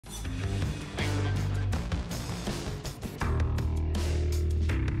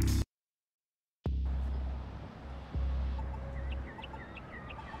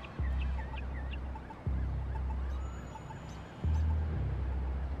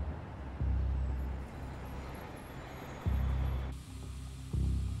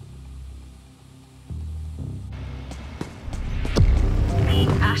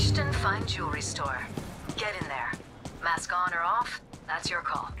Ashton Fine Jewelry Store. Get in there. Mask on or off, that's your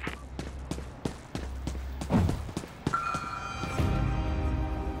call.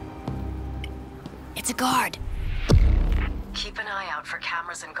 It's a guard. Keep an eye out for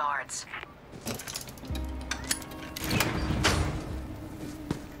cameras and guards.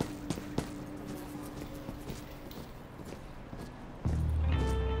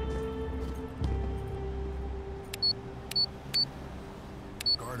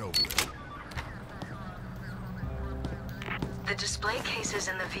 Guard over there. The display cases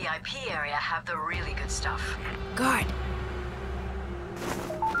in the VIP area have the really good stuff. Guard.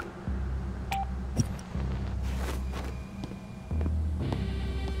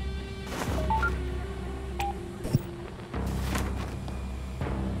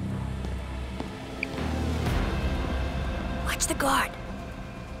 Watch the guard.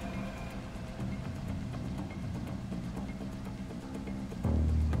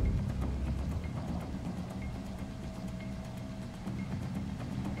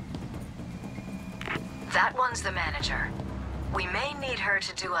 That one's the manager. We may need her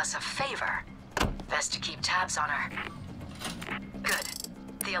to do us a favor. Best to keep tabs on her. Good.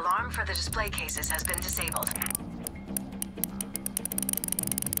 The alarm for the display cases has been disabled.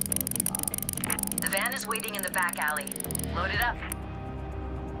 The van is waiting in the back alley. Load it up.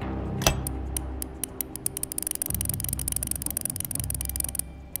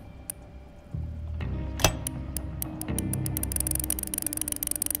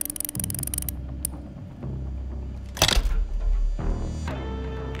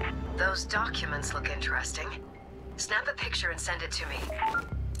 Those documents look interesting. Snap a picture and send it to me.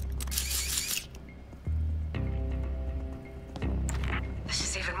 This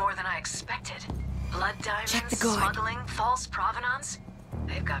is even more than I expected. Blood diamonds, Check the guard. smuggling, false provenance.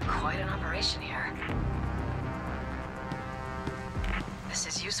 They've got quite an operation here. This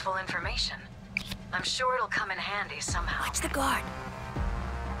is useful information. I'm sure it'll come in handy somehow. Watch the guard.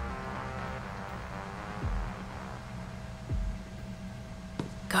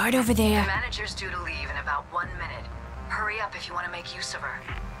 Guard over The there. manager's due to leave in about 1 minute. Hurry up if you want to make use of her.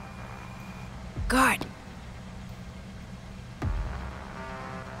 Guard.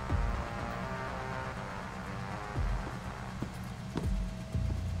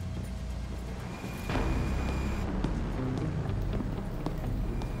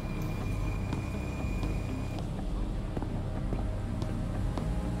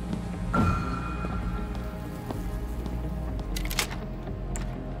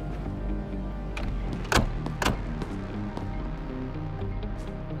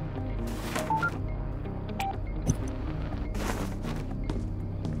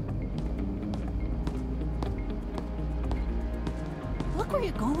 Look where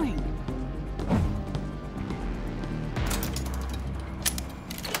you're going.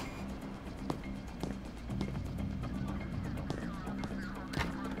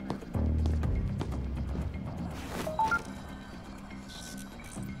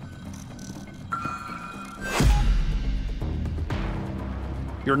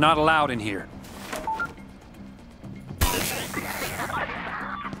 You're not allowed in here.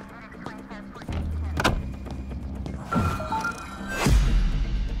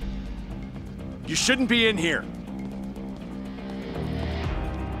 You shouldn't be in here.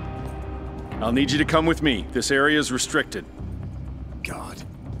 I'll need you to come with me. This area is restricted. God.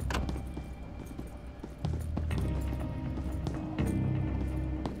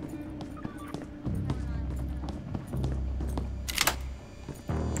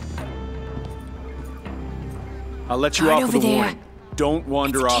 I'll let you Guard off with over a there. warning. Don't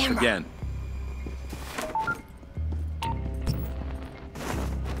wander It's a off camera. again.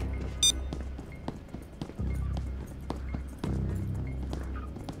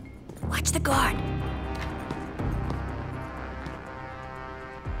 Watch the guard.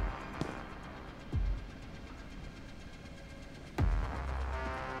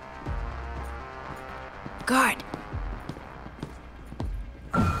 Guard.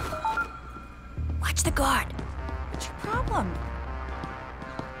 Watch the guard. What's your problem?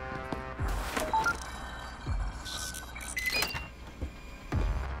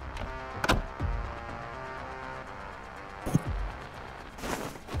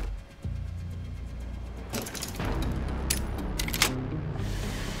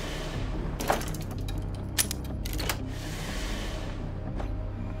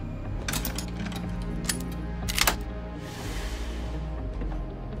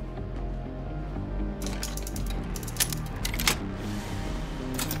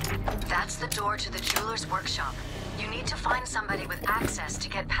 That's the door to the jeweler's workshop. You need to find somebody with access to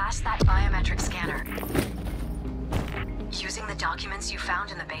get past that biometric scanner. Using the documents you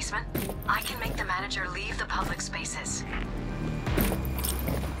found in the basement, I can make the manager leave the public spaces.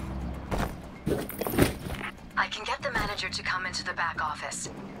 I can get the manager to come into the back office.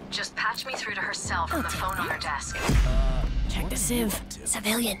 Just patch me through to her cell from the phone on her desk. Check the sieve.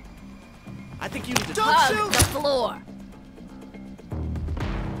 Civilian. I think you need to Hug the floor.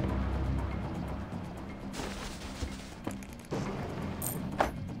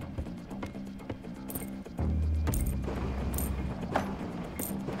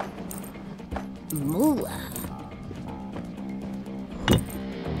 Moolah.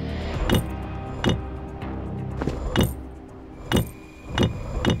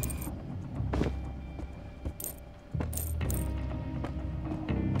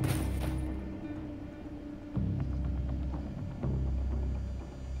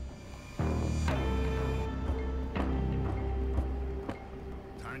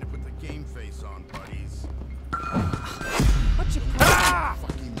 Time to put the game face on, buddies. What's your problem?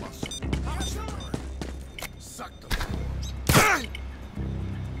 Fucking muscle. Suck the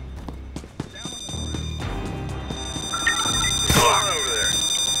over there.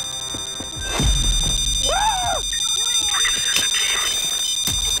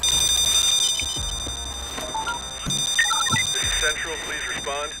 This is Central, please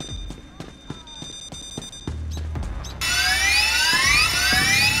respond.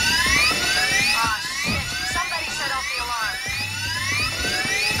 Ah, shit. Somebody set off the alarm.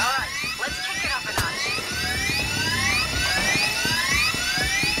 Alright, let's kick it up a notch.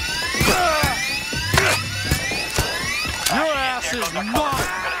 Your ass is mine!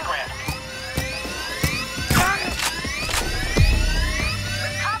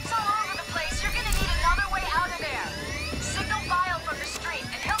 With cops all over the place, you're gonna need another way out of there. Signal Vile from the street,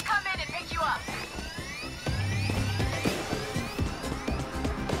 and he'll come in and pick you up.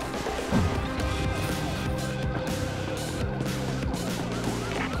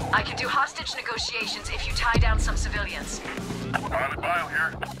 I can do hostage negotiations if you tie down some civilians. Pilot Bile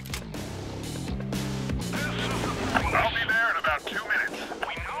here. I'll be there in about 2 minutes.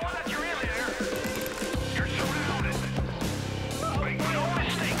 We know that you're in there. You're surrounded. Make no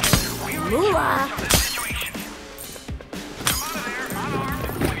mistake. We are Moolah. in this situation. Come out of there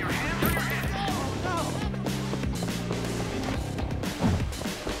unarmed with your hands on your head.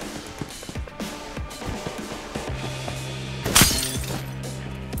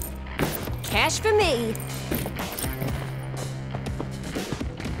 Cash for me.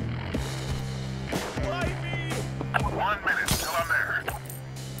 1 minute till I'm there.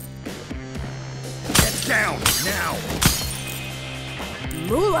 Get down now.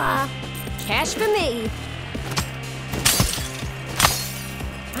 Moolah. Cash for me.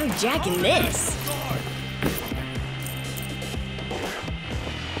 I'm jacking this.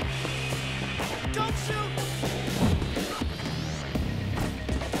 Don't shoot.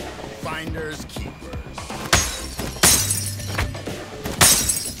 Finders keepers.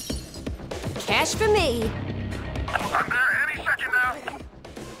 Cash for me. I'm there any second now.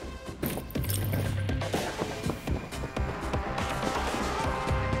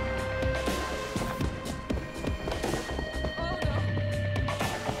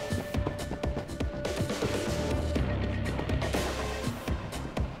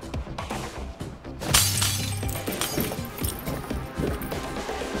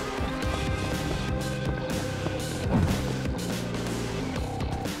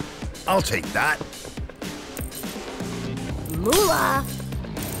 I'll take that. Moolah.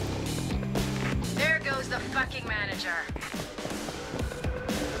 There goes the fucking manager.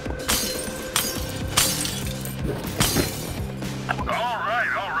 All right,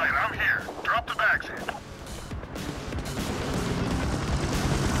 I'm here. Drop the bags in.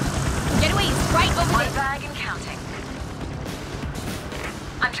 Getaways right over One there. bag and counting.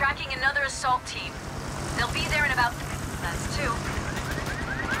 I'm tracking another assault team. They'll be there in about... That's 2.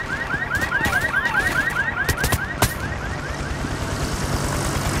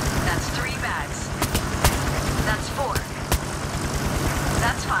 That's 3 bags. That's 4.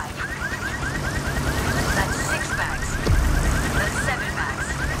 That's 5. That's 6 bags. That's 7 bags.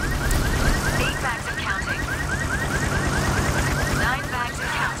 8 bags and counting. 9 bags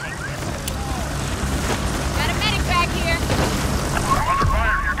and counting. Got a medic back here. I'm under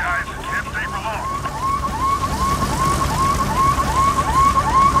fire here, guys. Can't stay for long.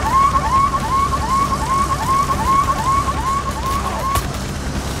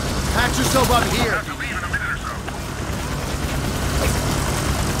 Patch yourself up here.